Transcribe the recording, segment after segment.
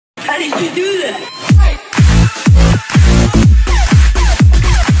did you do that?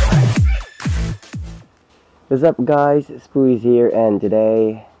 What's up guys, Spoo is here and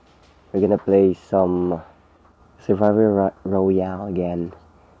today we're gonna play some Survivor Royale again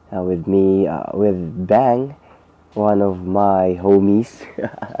with me, with Bang, one of my homies.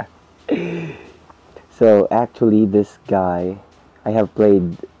 So actually this guy, I have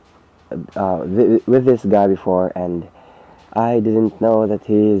played with this guy before and I didn't know that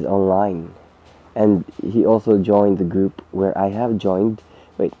he is online. And he also joined the group where I have joined.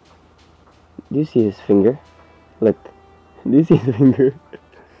 Wait, do you see his finger? Look, do you see his finger?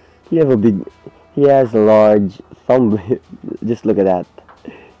 He has a large thumb. Just look at that.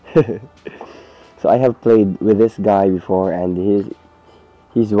 So I have played with this guy before, and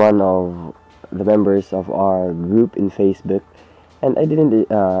he's one of the members of our group in Facebook, and I didn't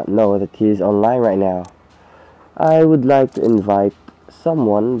know that he's online right now. I would like to invite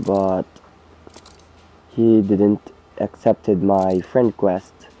someone, but he didn't accepted my friend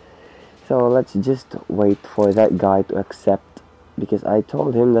request. So let's just wait for that guy to accept, because I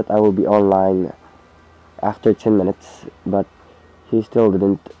told him that I will be online after 10 minutes, but he still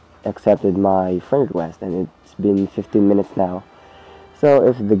didn't accepted my friend request, and it's been 15 minutes now. So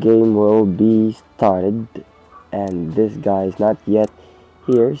if the game will be started and this guy is not yet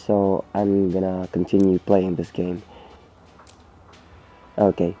here, so I'm gonna continue playing this game.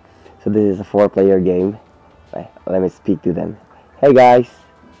 Okay, so this is a 4-player game. Let me speak to them. Hey guys.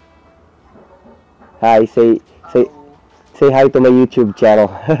 Hi, say hi to my YouTube channel.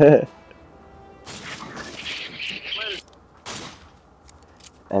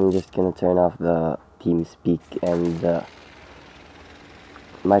 I'm just gonna turn off the TeamSpeak and the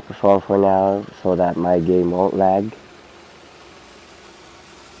microphone for now so that my game won't lag.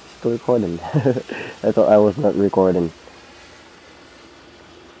 Still recording. I thought I was not recording.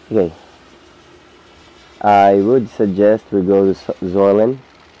 Okay. I would suggest we go to Zorlin.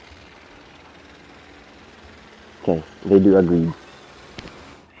 Okay, they do agree.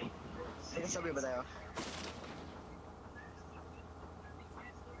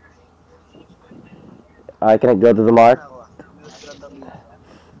 I cannot go to the mark.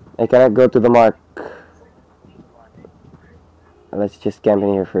 I cannot go to the mark. Let's just camp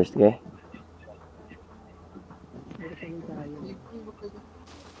in here first, okay?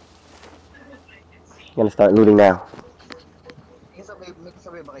 Gonna start looting now.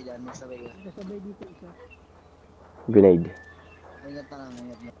 Grenade.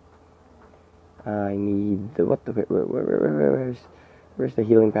 I need the what the where's the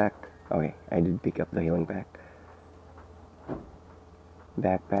healing pack? Okay, I did pick up the healing pack.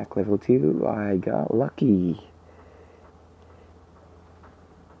 Backpack level 2. I got lucky.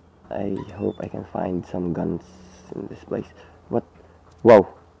 I hope I can find some guns in this place. What? Whoa.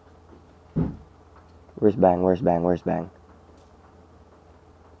 Where's Bang? Where's Bang? Where's Bang?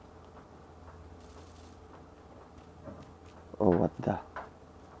 Oh, what the?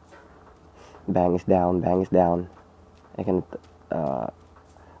 Bang is down. Bang is down. I can't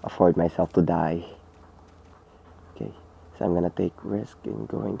afford myself to die. Okay, so I'm gonna take risk in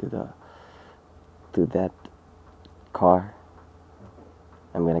going to that car.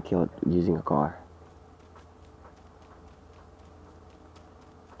 I'm gonna kill it using a car.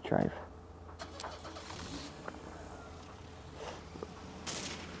 Drive.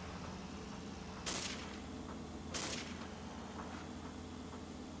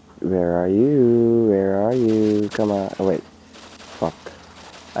 Where are you? Where are you? Come on. Oh wait. Fuck.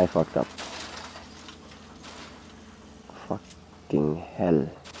 I fucked up. Fucking hell.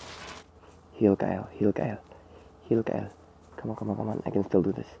 Heal Kyle. Heal Kyle. Heal Kyle. Come on, come on, come on. I can still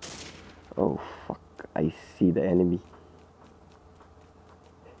do this. Oh fuck. I see the enemy.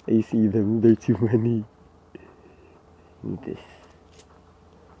 I see them. They're too many. Need this.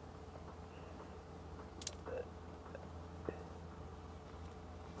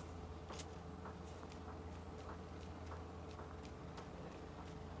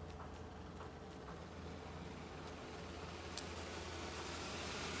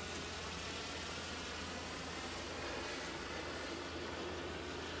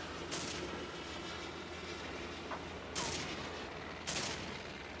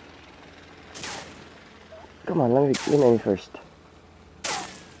 Come on, let me first.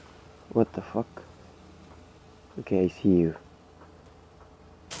 What the fuck? Okay, I see you.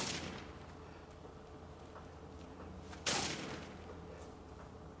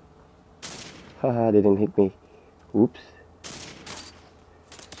 Haha, didn't hit me. Oops.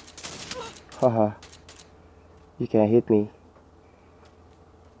 Haha. You can't hit me.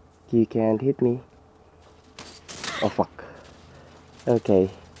 You can't hit me. Oh fuck. Okay.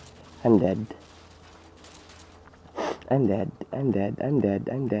 I'm dead. I'm dead. I'm dead. I'm dead.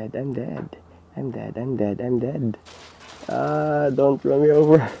 I'm dead. I'm dead. I'm dead. I'm dead. I'm dead. Don't run me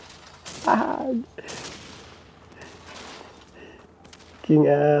over. Ah, King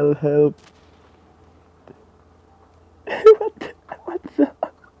Al, help. What? What the?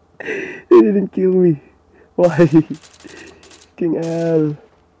 They didn't kill me. Why? King Al,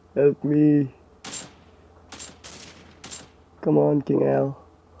 help me. Come on, King Al.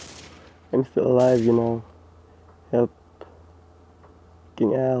 I'm still alive, you know. Help.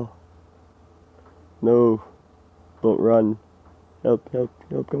 King Al. No. Don't run. Help, help,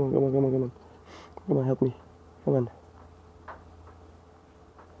 help. Come on, come on, come on, come on. Come on, help me. Come on.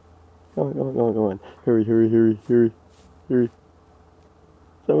 Come on, come on, come on, come on. Hurry, hurry, hurry, hurry, hurry.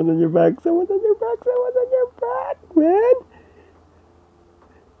 Someone's on your back, someone's on your back, someone's on your back, man.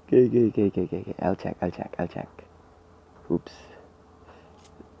 Okay. I'll check. Oops.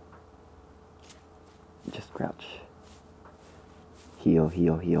 Just crouch. Heal.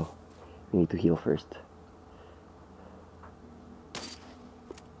 We need to heal first.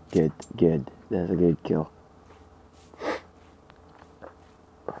 Good. That's a good kill.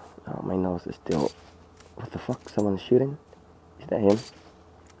 Oh, my nose is still... What the fuck? Someone's shooting? Is that him?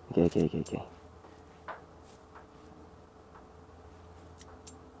 Okay.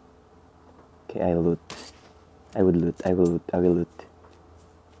 Okay, I loot. I will loot.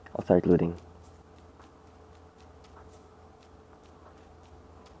 I'll start looting.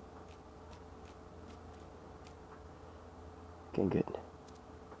 Okay, good.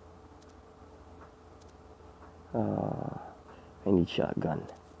 I need shotgun.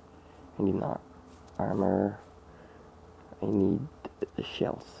 I need armor. I need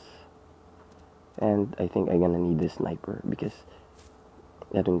shells. And I think I'm gonna need this sniper because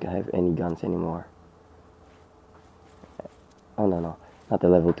I don't have any guns anymore. Oh no, not the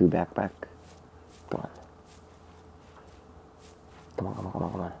level 2 backpack. Come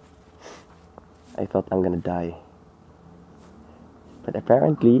on. I thought I'm gonna die. But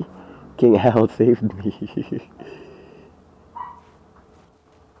apparently, King Al saved me.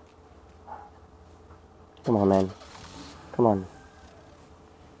 Come on, man. Come on.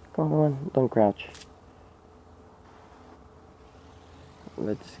 Don't crouch.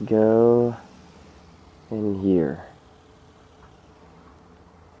 Let's go in here.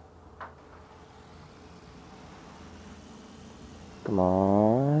 Come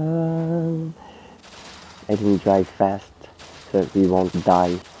on. I didn't drive fast so that we won't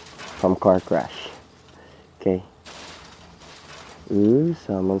die from car crash. Okay. Ooh,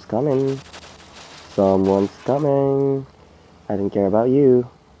 someone's coming. I don't care about you.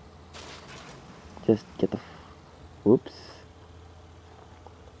 Just get the... Oops.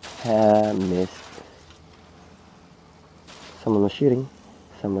 Missed. Someone is shooting.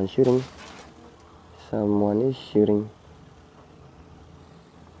 Someone is shooting.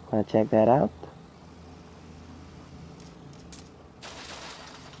 Wanna check that out?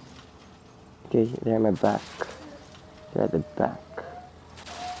 Okay, they're at my back. They're at the back.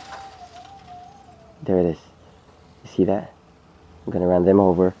 There it is. You see that? I'm gonna run them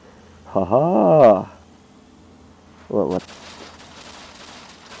over. Haha! What?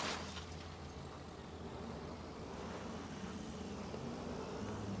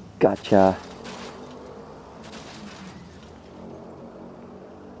 Gotcha.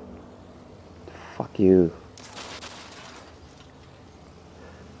 Fuck you.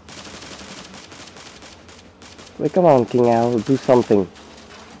 Wait, come on, King Al, do something.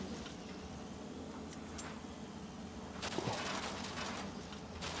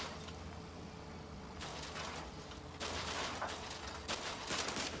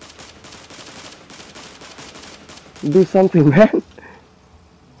 Do something, man.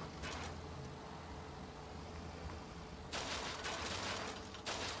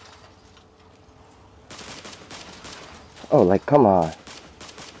 Oh, like, come on.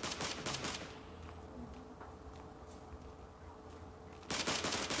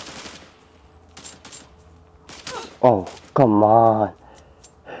 Oh, come on.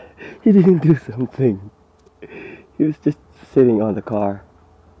 He didn't do something. He was just sitting on the car.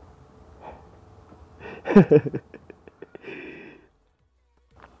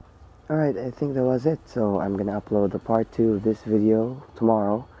 Alright, I think that was it. So I'm gonna upload the part 2 of this video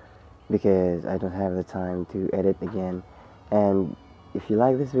tomorrow because I don't have the time to edit again. And if you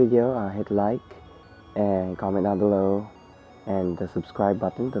like this video, hit like and comment down below and the subscribe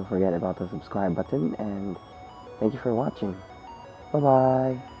button. Don't forget about the subscribe button, and thank you for watching. Bye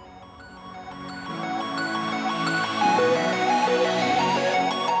bye.